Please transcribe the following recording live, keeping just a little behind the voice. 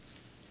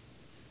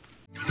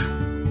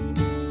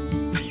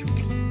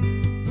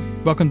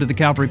Welcome to the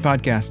Calvary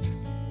Podcast,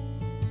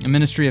 a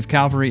ministry of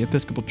Calvary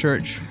Episcopal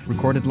Church,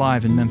 recorded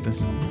live in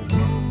Memphis.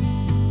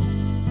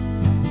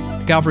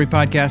 The Calvary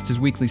Podcast is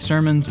weekly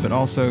sermons, but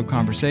also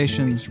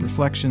conversations,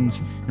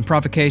 reflections, and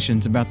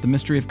provocations about the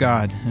mystery of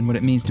God and what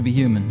it means to be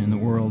human in the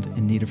world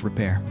in need of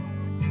repair.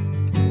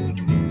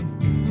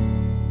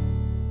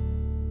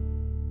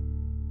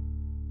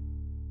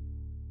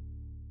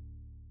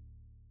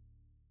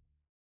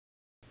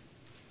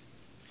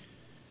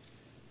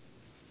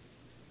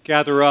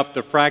 Gather up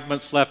the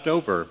fragments left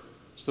over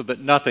so that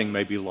nothing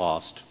may be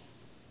lost.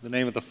 In the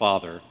name of the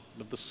Father,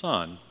 and of the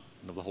Son,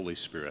 and of the Holy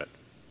Spirit.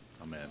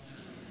 Amen.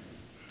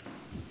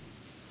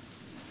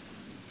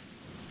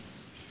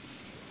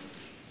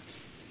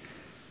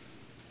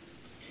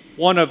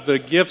 One of the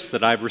gifts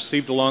that I've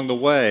received along the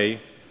way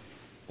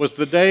was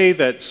the day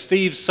that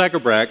Steve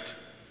Segerbrecht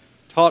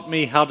taught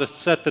me how to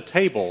set the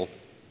table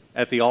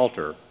at the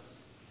altar.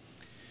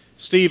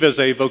 Steve is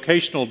a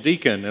vocational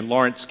deacon in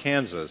Lawrence,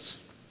 Kansas.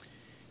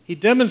 He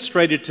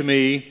demonstrated to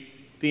me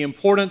the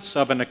importance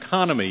of an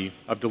economy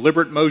of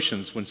deliberate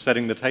motions when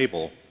setting the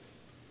table.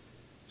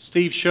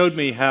 Steve showed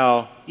me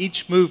how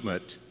each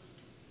movement,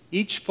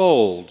 each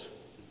fold,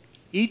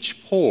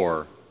 each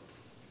pour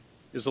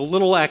is a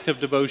little act of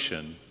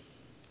devotion,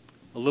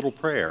 a little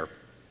prayer.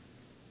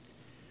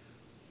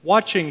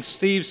 Watching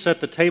Steve set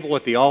the table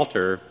at the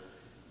altar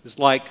is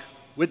like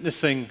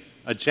witnessing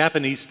a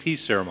Japanese tea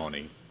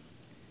ceremony.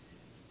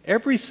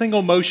 Every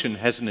single motion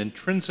has an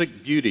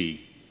intrinsic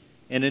beauty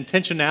and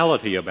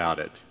intentionality about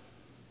it.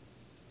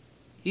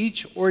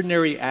 Each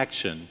ordinary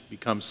action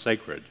becomes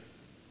sacred.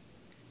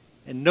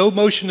 And no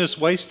motion is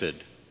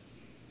wasted.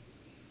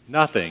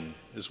 Nothing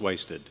is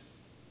wasted.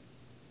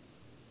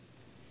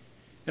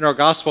 In our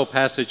gospel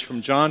passage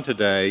from John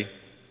today,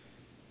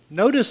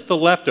 notice the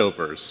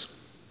leftovers.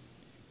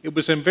 It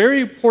was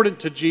very important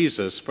to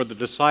Jesus for the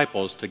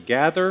disciples to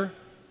gather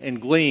and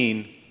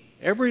glean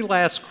every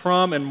last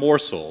crumb and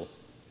morsel,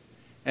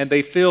 and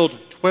they filled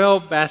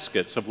 12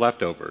 baskets of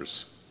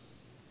leftovers.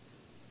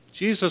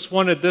 Jesus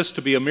wanted this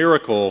to be a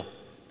miracle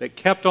that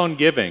kept on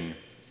giving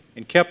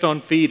and kept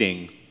on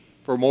feeding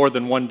for more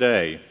than one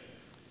day.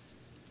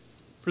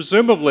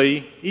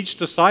 Presumably, each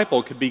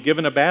disciple could be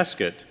given a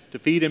basket to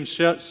feed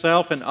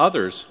himself and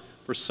others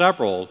for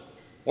several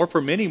or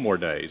for many more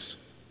days.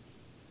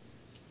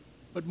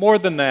 But more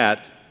than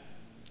that,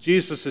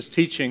 Jesus is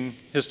teaching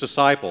his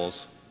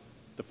disciples,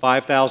 the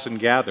 5,000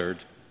 gathered,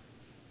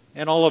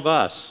 and all of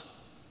us,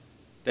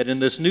 that in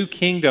this new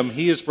kingdom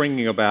he is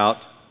bringing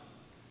about,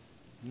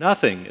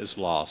 nothing is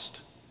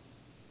lost.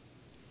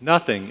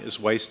 Nothing is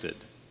wasted.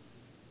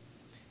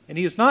 And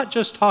he is not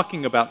just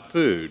talking about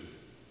food.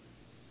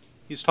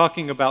 He's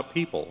talking about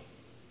people.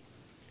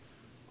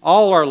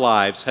 All our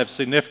lives have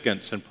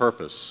significance and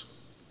purpose.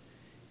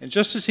 And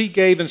just as he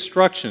gave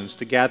instructions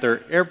to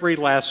gather every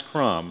last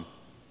crumb,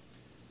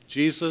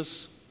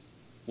 Jesus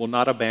will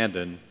not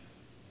abandon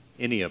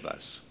any of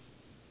us.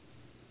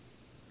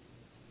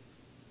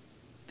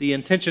 The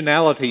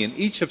intentionality in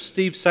each of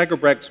Steve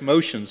Segerbrecht's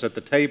motions at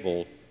the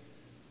table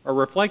are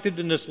reflected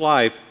in his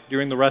life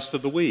during the rest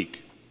of the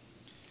week.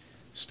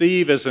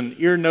 Steve is an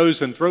ear,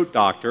 nose, and throat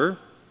doctor,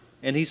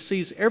 and he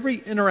sees every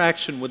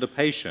interaction with a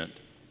patient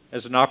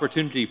as an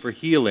opportunity for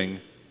healing,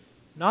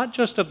 not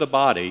just of the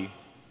body,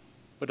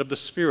 but of the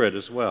spirit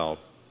as well.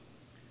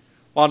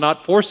 While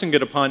not forcing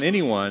it upon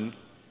anyone,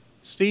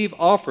 Steve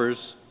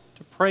offers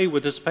to pray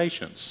with his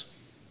patients.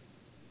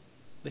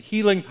 The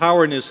healing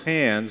power in his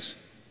hands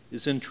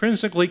is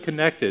intrinsically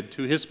connected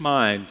to his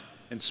mind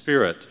and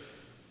spirit.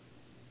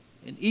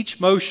 In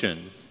each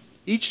motion,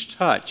 each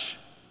touch,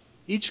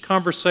 each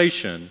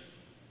conversation,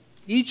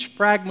 each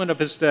fragment of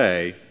his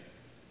day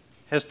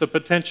has the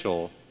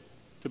potential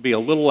to be a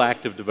little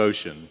act of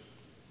devotion.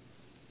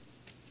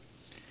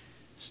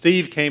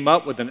 Steve came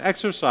up with an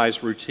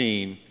exercise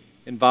routine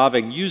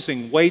involving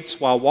using weights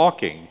while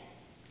walking,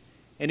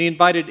 and he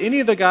invited any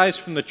of the guys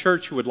from the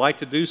church who would like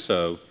to do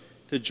so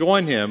to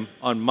join him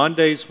on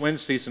Mondays,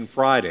 Wednesdays, and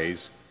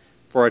Fridays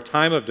for a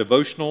time of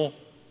devotional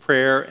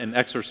prayer and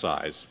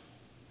exercise.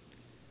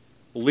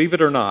 Believe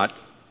it or not,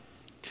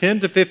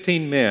 10 to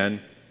 15 men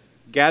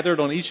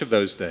gathered on each of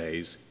those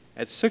days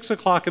at 6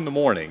 o'clock in the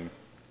morning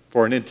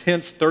for an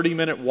intense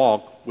 30-minute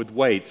walk with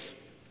weights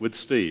with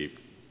Steve.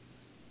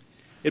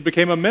 It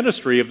became a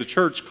ministry of the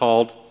church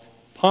called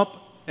Pump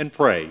and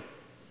Pray.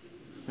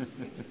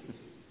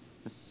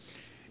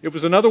 It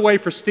was another way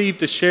for Steve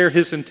to share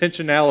his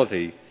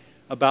intentionality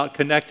about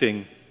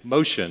connecting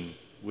motion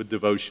with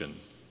devotion.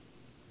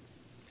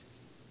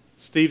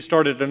 Steve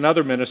started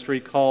another ministry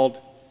called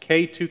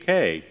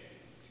K2K.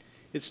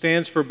 It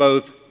stands for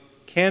both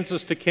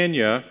Kansas to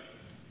Kenya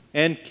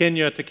and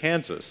Kenya to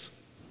Kansas.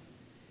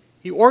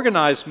 He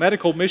organized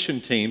medical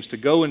mission teams to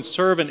go and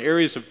serve in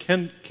areas of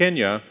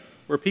Kenya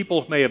where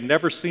people may have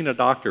never seen a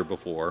doctor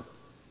before.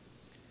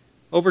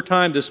 Over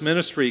time, this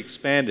ministry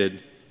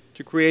expanded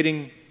to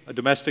creating a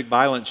domestic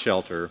violence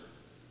shelter,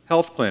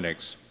 health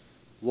clinics,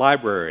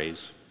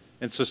 libraries,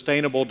 and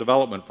sustainable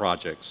development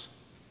projects.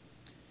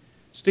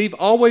 Steve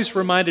always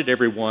reminded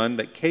everyone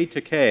that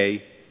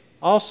K2K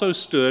also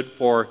stood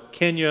for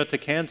Kenya to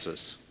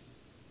Kansas.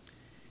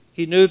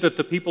 He knew that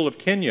the people of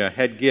Kenya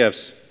had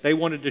gifts they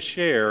wanted to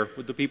share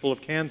with the people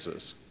of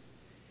Kansas.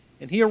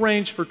 And he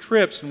arranged for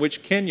trips in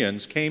which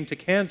Kenyans came to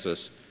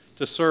Kansas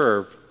to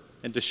serve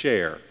and to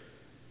share.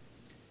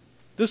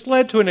 This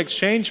led to an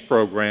exchange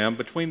program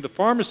between the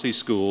pharmacy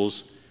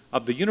schools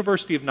of the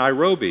University of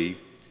Nairobi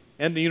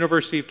and the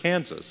University of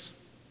Kansas.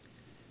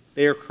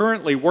 They are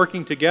currently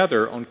working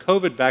together on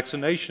COVID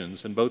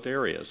vaccinations in both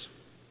areas.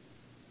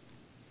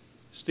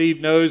 Steve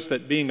knows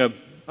that being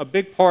a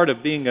big part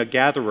of being a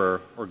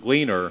gatherer or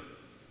gleaner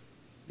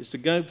is to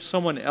give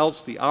someone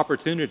else the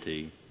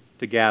opportunity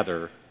to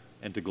gather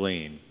and to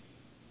glean.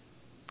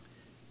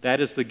 That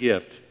is the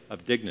gift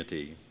of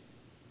dignity.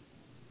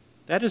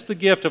 That is the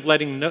gift of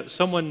letting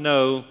someone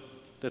know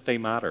that they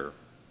matter.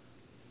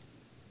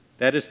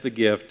 That is the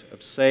gift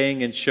of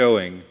saying and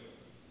showing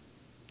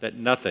that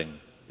nothing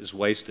is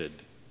wasted.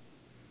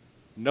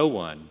 No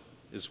one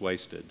is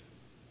wasted.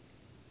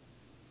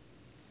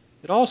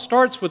 It all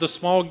starts with a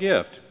small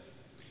gift.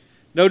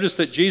 Notice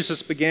that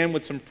Jesus began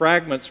with some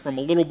fragments from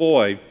a little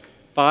boy,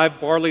 5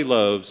 barley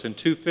loaves and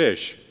 2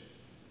 fish.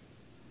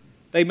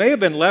 They may have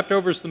been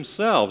leftovers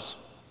themselves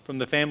from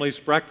the family's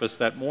breakfast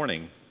that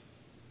morning.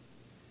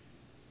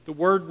 The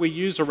word we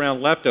use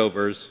around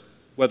leftovers,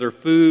 whether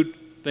food,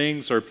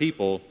 things, or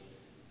people,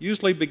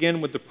 usually begin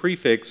with the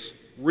prefix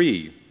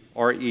re,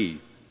 R-E.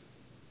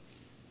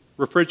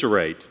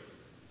 Refrigerate,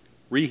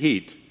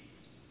 reheat,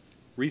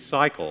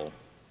 recycle,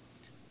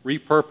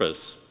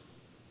 repurpose,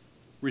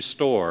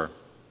 restore,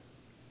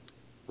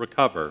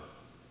 recover.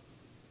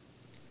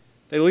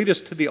 They lead us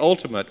to the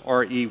ultimate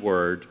R-E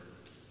word,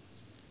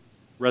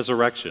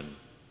 resurrection.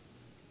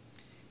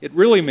 It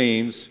really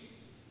means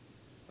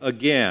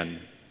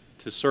again,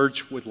 to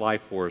surge with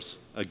life force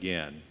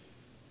again.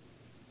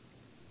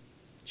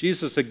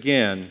 Jesus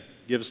again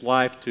gives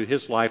life to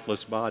his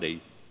lifeless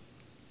body.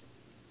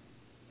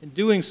 In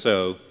doing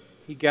so,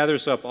 he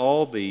gathers up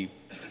all the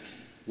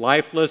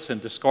lifeless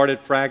and discarded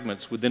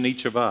fragments within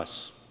each of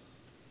us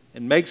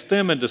and makes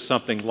them into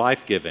something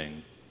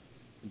life-giving,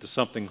 into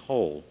something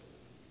whole.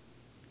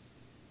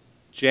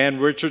 Jan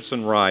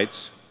Richardson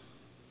writes,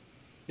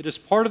 "It is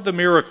part of the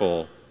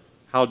miracle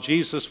how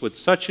Jesus, with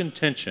such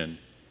intention,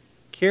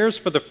 cares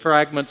for the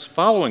fragments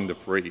following the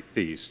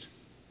feast.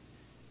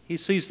 He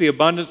sees the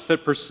abundance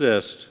that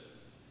persists,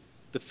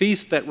 the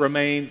feast that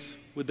remains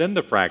within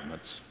the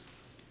fragments.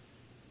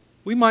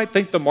 We might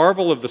think the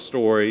marvel of the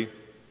story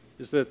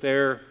is that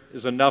there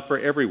is enough for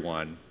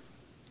everyone.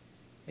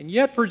 And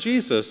yet for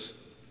Jesus,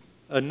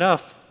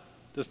 enough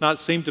does not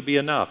seem to be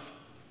enough.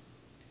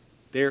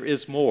 There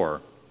is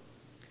more.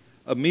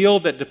 A meal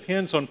that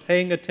depends on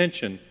paying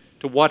attention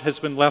to what has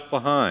been left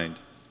behind,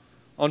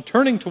 on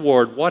turning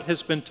toward what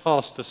has been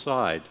tossed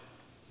aside.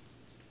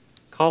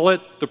 Call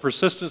it the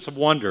persistence of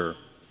wonder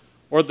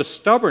or the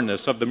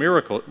stubbornness of the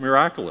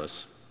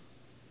miraculous.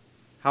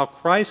 How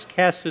Christ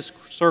casts his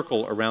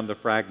circle around the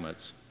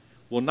fragments,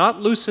 will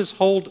not loose his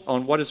hold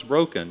on what is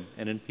broken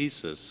and in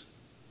pieces.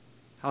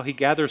 How he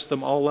gathers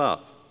them all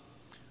up,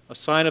 a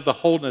sign of the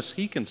wholeness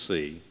he can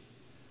see,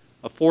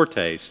 a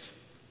foretaste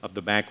of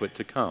the banquet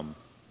to come."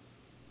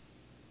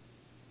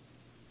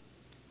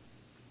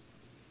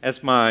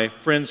 As my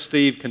friend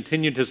Steve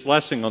continued his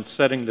lesson on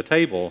setting the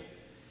table,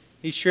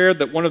 he shared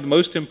that one of the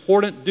most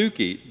important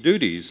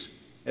duties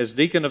as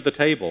deacon of the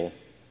table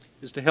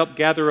is to help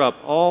gather up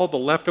all the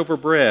leftover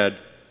bread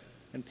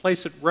and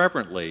place it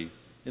reverently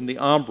in the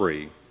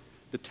ambry,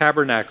 the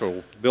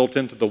tabernacle built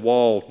into the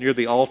wall near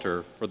the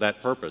altar for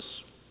that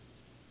purpose.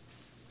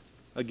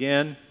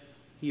 Again,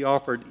 he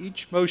offered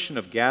each motion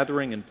of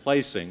gathering and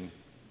placing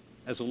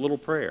as a little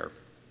prayer.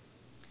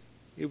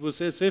 It was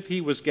as if he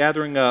was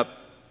gathering up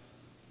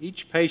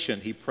each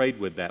patient he prayed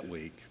with that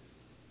week,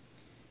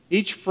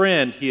 each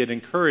friend he had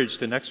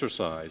encouraged in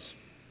exercise,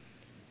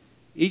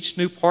 each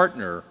new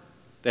partner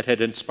that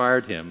had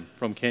inspired him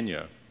from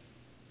Kenya.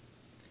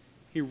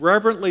 He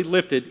reverently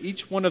lifted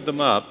each one of them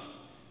up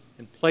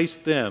and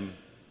placed them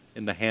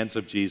in the hands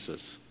of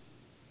Jesus,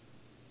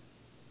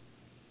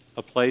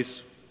 a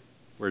place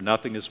where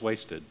nothing is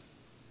wasted.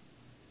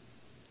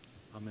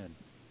 Amen.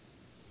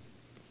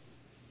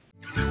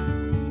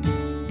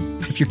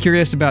 If you're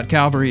curious about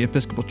Calvary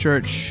Episcopal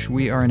Church,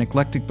 we are an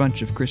eclectic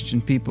bunch of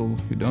Christian people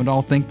who don't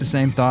all think the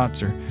same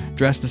thoughts or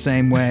dress the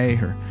same way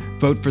or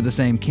vote for the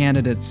same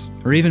candidates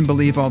or even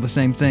believe all the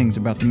same things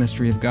about the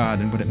mystery of God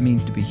and what it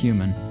means to be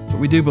human. But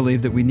we do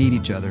believe that we need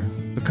each other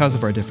because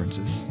of our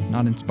differences,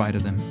 not in spite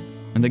of them,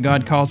 and that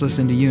God calls us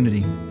into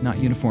unity, not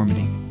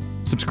uniformity.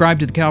 Subscribe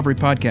to the Calvary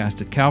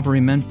Podcast at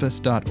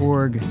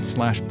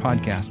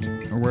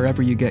calvarymemphis.org/podcast or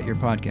wherever you get your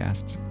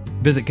podcasts.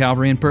 Visit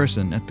Calvary in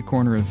person at the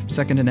corner of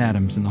 2nd and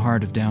Adams in the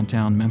heart of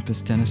downtown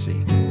Memphis,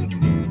 Tennessee.